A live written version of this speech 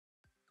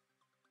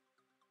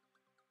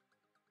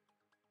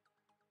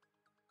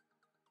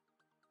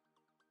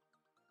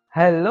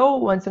Hello,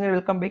 once again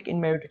welcome back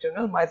in my YouTube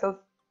channel. Myself,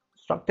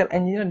 structural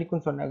engineer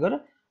Nikun Sonagar.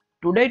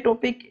 Today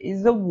topic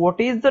is what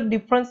is the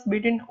difference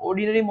between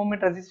ordinary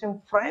moment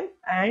resisting frame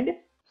and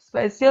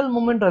special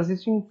moment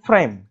resisting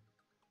frame.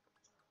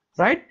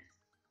 Right?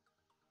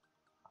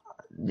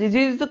 This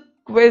is the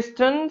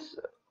questions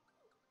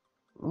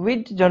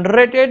which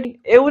generated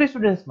every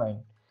student's mind.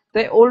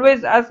 They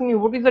always ask me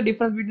what is the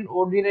difference between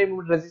ordinary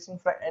moment resisting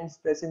frame and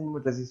special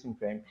moment resisting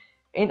frame.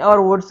 In our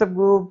WhatsApp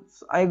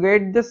groups, I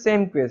get the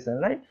same question,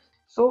 right?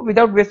 So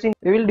without wasting,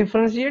 we will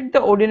differentiate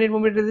the ordinary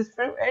moment resisting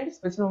frame and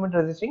special moment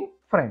resisting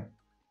frame.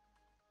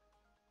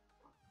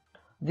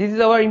 This is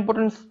our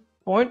important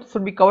point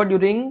should be covered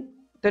during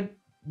the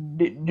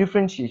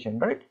differentiation,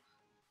 right?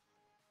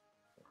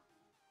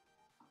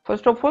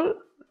 First of all,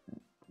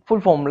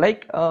 full form,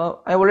 like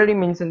I already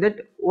mentioned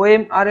that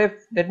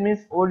OMRF, that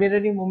means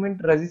ordinary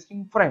moment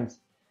resisting frames,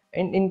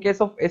 and in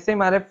case of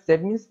SMRF,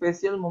 that means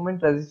special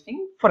moment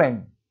resisting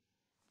frame,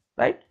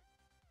 right?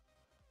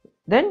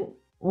 Then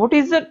what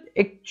is the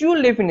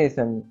actual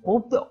definition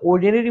of the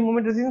ordinary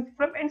moment resisting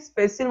frame and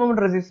special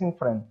moment resisting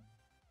frame?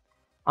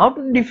 How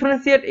to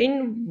differentiate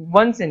in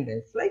one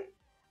sentence? Like,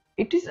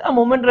 it is a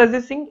moment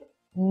resisting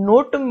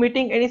not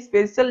meeting any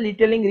special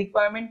detailing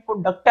requirement for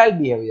ductile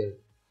behavior.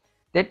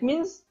 That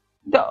means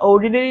the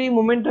ordinary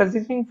moment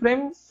resisting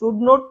frame should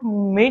not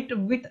meet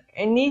with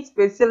any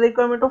special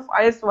requirement of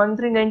IS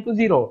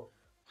 13920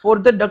 for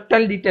the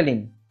ductile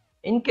detailing.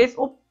 In case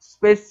of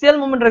special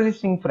moment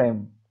resisting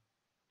frame,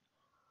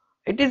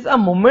 it is a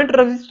moment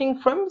resisting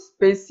frame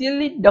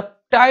specially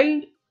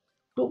ductile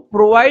to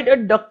provide a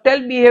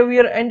ductile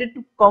behavior and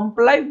to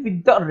comply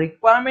with the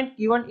requirement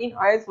given in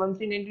IS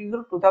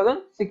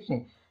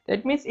 13920:2016.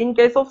 That means in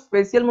case of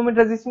special moment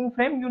resisting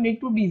frame, you need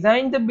to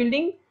design the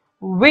building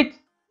with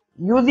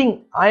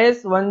using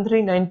IS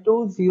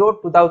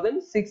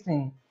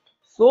 13920:2016.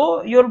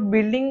 So your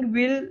building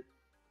will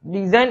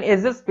design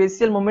as a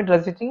special moment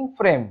resisting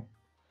frame.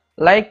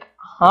 Like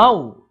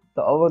how?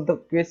 The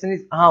question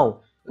is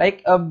how?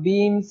 Like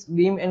beam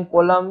and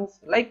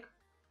columns, like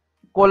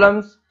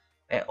columns,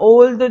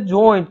 all the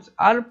joints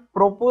are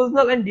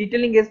proportional and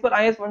detailing as per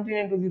IS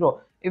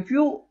 13920. If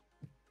you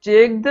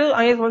check the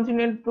IS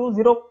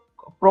 13920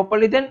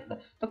 properly, then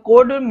the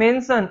code will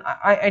mention,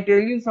 I tell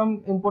you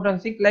some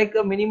important thing, like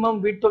a minimum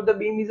width of the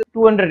beam is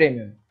 200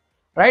 mm,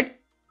 right?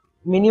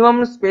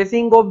 Minimum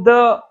spacing of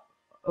the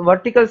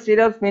vertical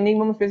stairs,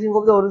 minimum spacing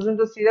of the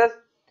horizontal stairs,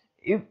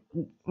 if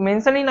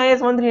mentioned in IS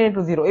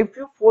 13920, if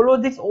you follow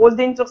this all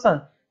the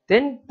instruction,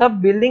 then the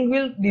building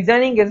will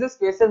designing as a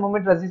special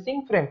moment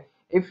resisting frame.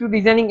 If you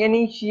designing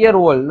any shear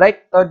wall,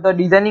 like the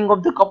designing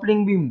of the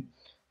coupling beam,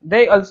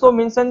 they also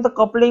mention the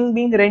coupling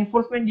beam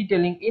reinforcement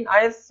detailing in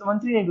IS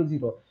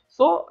 13920.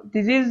 So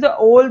this is the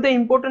all the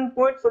important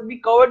points should be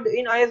covered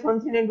in IS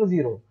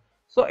 13920.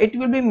 So it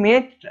will be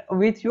matched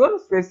with your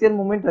special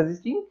moment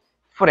resisting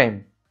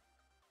frame.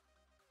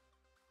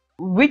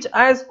 Which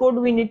IS code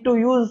we need to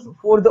use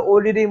for the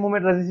ordinary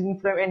moment resisting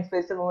frame and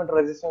special moment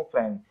resisting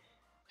frame?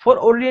 For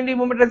ordinary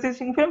moment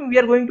resisting frame, we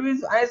are going to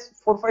use IS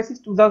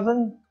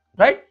 456:2000,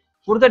 right?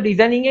 For the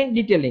designing and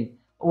detailing,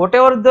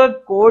 whatever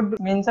the code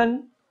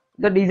mention,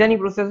 the designing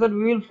procedure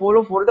we will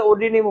follow for the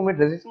ordinary moment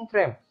resisting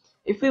frame.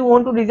 If we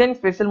want to design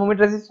special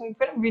moment resisting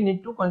frame, we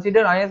need to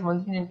consider IS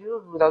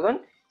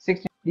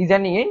 13920:2016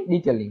 designing and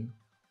detailing.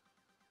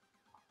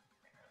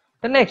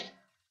 The next,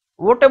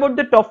 what about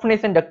the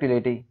toughness and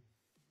ductility?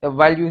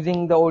 While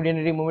using the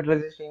ordinary moment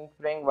resisting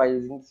frame, while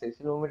using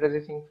special moment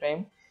resisting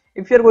frame,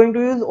 if you are going to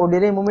use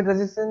ordinary moment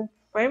resistant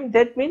frame,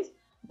 that means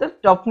the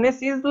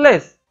toughness is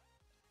less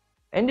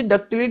and the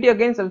ductility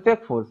against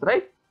sulfuric force,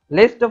 right?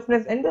 Less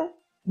toughness and the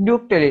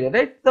ductility,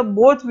 right? The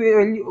both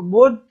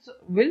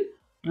will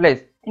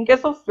less. In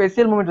case of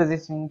special moment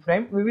resisting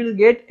frame, we will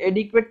get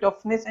adequate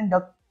toughness and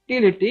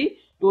ductility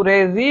to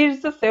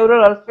resist the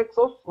several aspects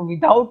of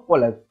without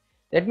collapse.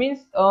 That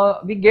means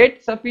we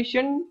get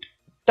sufficient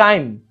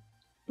time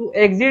to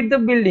exit the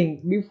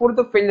building before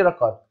the failure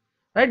occurs,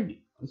 right?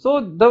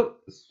 So the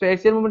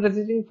special moment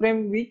resisting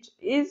frame, which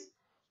is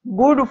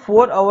good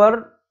for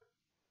our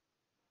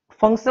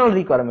functional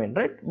requirement,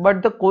 right?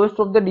 But the cost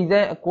of the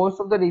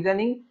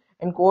designing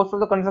and cost of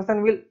the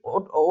construction will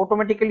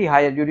automatically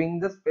higher during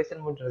the special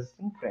moment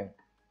resisting frame.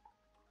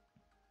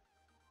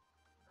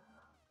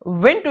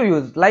 When to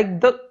use,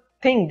 like the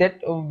thing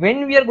that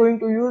when we are going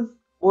to use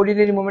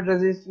ordinary moment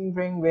resisting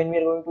frame, when we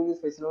are going to use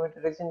special moment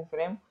resisting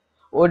frame.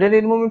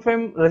 Ordinary moment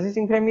frame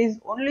resisting frame is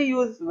only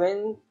used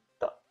when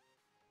the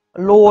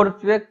low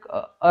earthquake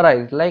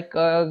arise, like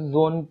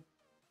zone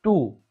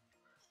 2,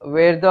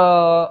 where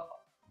the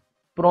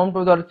prompt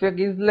of the earthquake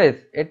is less.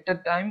 At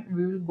that time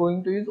we will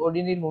going to use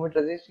ordinary moment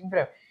resisting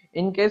frame.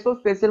 In case of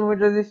special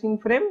moment resisting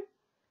frame,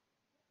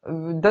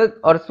 the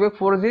earthquake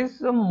force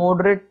is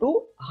moderate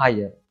to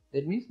higher,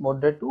 that means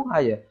moderate to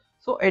higher.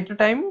 So at a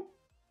time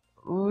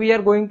we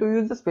are going to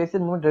use the special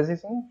moment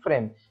resisting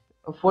frame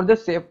for the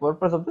safe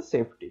purpose of the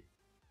safety.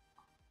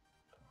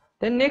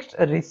 Then next,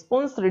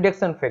 response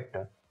reduction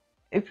factor.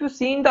 If you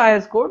see in the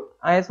IS code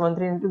IS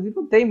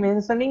 13920, they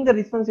mentioning the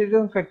response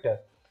reduction factor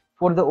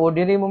for the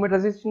ordinary moment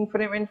resisting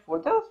frame and for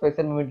the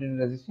special moment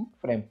resisting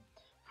frame.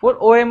 For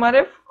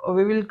OMRF,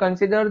 we will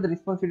consider the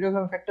response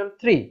reduction factor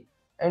 3,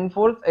 and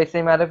for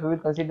SMRF, we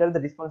will consider the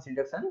response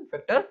reduction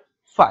factor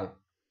 5.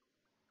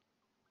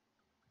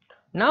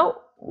 Now,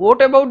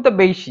 what about the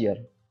base shear?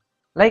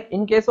 Like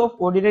in case of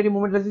ordinary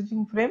moment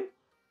resisting frame,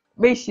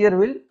 base shear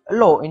will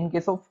low. In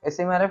case of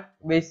SMRF,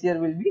 base shear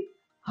will be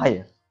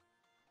higher.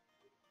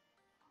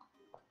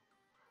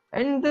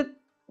 And the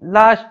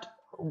last,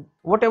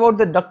 what about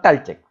the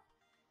ductile check?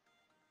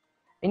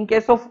 In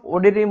case of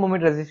ordinary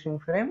moment resisting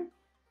frame,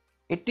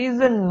 it is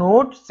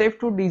not safe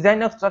to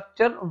design a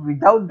structure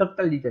without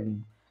ductile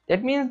detailing.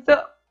 That means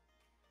the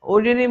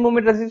ordinary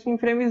moment resisting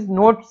frame is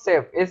not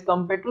safe as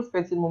compared to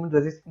special moment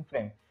resisting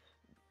frame.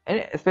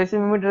 And special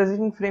moment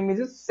resisting frame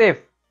is safe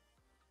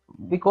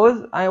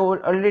because I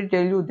already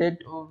tell you that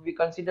we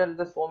consider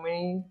the so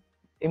many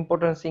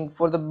important things.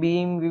 For the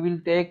beam, we will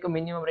take a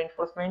minimum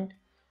reinforcement,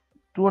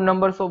 2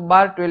 numbers of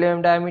bar, 12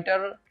 mm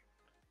diameter,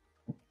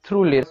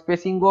 through layer,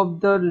 spacing of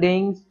the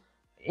links.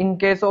 In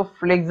case of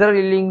flexor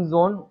link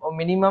zone, a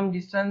minimum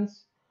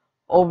distance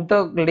of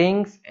the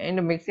links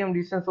and maximum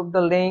distance of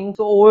the link.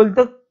 So all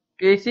the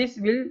cases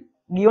will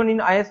given in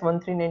IS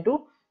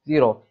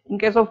 13920. In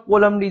case of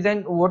column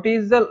design, what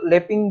is the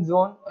lapping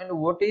zone and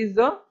what is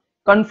the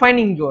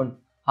confining zone?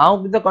 How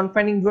the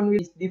confining zone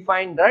is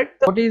defined, right?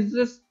 What is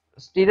the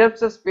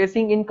stirrups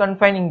spacing in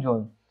confining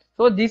zone?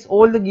 So this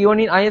all the given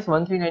in IS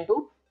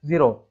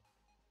 13920.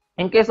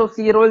 In case of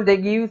shear roll, they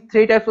give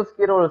 3 types of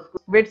shear rolls: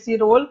 straight shear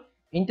roll,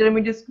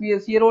 intermediate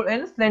shear roll,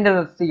 and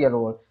slender shear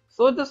roll.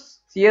 So the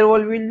shear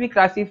roll will be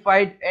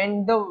classified,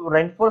 and the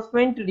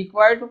reinforcement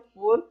required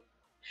for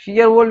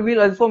shear roll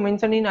will also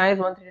mention in IS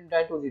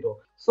 13920.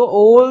 So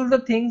all the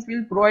things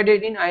will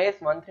provided in IS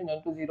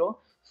 13920.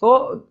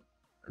 So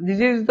this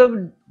is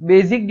the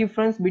basic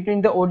difference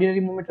between the ordinary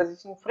moment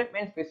resisting frame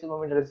and special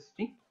moment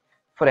resisting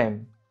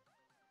frame.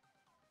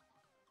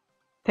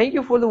 Thank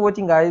you for the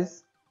watching,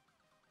 guys.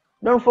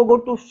 Don't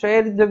forget to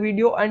share the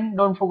video and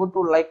don't forget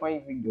to like my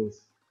videos.